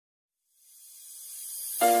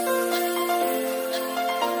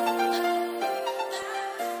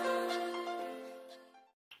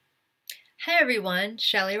everyone,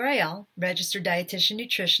 Shelly Rael, registered dietitian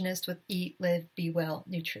nutritionist with Eat, Live, Be Well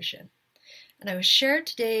Nutrition. And I will share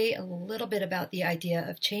today a little bit about the idea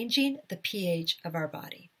of changing the pH of our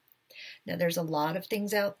body. Now, there's a lot of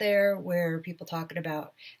things out there where people talking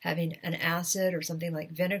about having an acid or something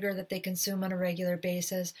like vinegar that they consume on a regular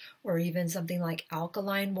basis, or even something like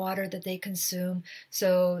alkaline water that they consume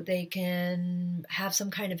so they can have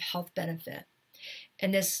some kind of health benefit.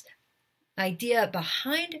 And this idea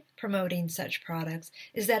behind promoting such products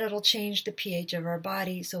is that it'll change the pH of our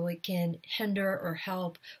body so it can hinder or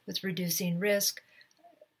help with reduce risk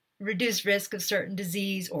of certain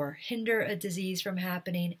disease or hinder a disease from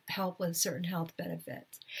happening, help with certain health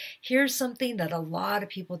benefits. Here's something that a lot of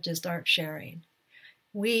people just aren't sharing.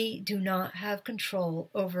 We do not have control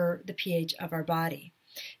over the pH of our body.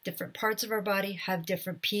 Different parts of our body have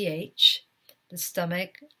different pH. The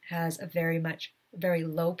stomach has a very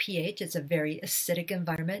low pH. It's a very acidic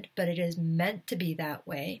environment, but it is meant to be that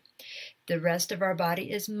way. The rest of our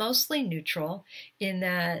body is mostly neutral in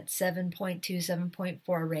that 7.2,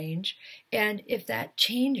 7.4 range. And if that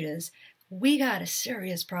changes, we got a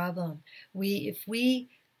serious problem. If we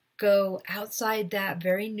go outside that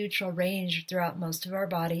very neutral range throughout most of our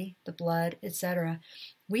body, the blood, etc.,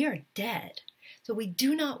 we are dead. So we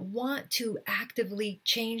do not want to actively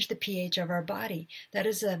change the pH of our body. That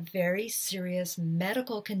is a very serious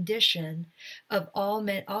medical condition of all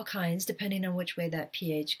kinds, depending on which way that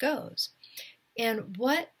pH goes. And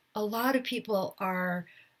what a lot of people are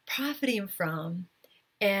profiting from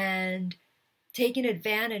and taking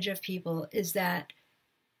advantage of people is that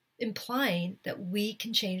implying that we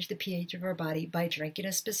can change the pH of our body by drinking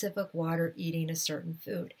a specific water, eating a certain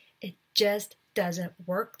food. It just doesn't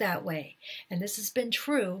work that way. And this has been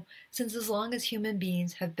true since as long as human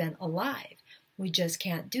beings have been alive. We just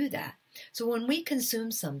can't do that. So when we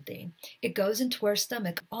consume something, it goes into our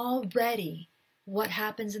stomach. Already, what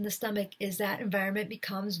happens in the stomach is that environment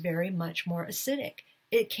becomes very much more acidic.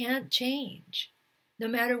 It can't change. No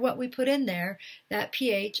matter what we put in there, that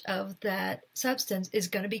pH of that substance is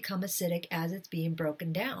going to become acidic as it's being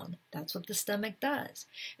broken down. That's what the stomach does.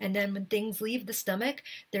 And then when things leave the stomach,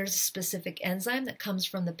 there's a specific enzyme that comes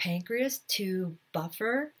from the pancreas to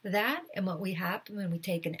buffer that. And what we have when we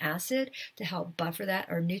take an acid to help buffer that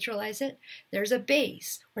or neutralize it, there's a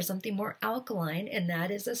base or something more alkaline, and that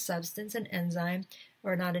is a substance, an enzyme,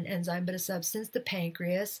 or not an enzyme, but a substance the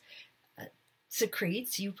pancreas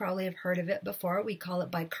secretes. You probably have heard of it before. We call it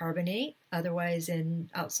bicarbonate, otherwise in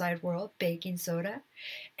outside world, baking soda.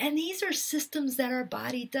 And these are systems that our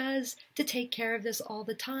body does to take care of this all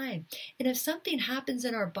the time. And if something happens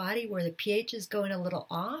in our body where the pH is going a little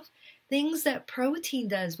off, things that protein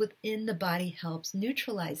does within the body helps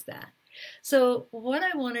neutralize that. So what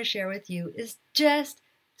I want to share with you is just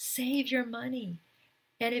save your money.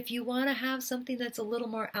 And if you want to have something that's a little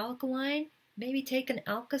more alkaline, maybe take an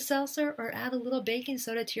Alka-Seltzer or add a little baking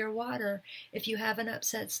soda to your water if you have an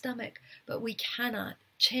upset stomach. But we cannot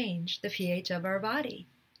change the pH of our body.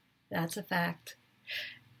 That's a fact.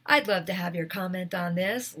 I'd love to have your comment on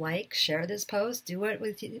this. Like, share this post, do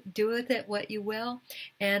with it what you will.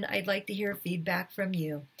 And I'd like to hear feedback from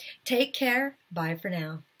you. Take care. Bye for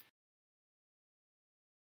now.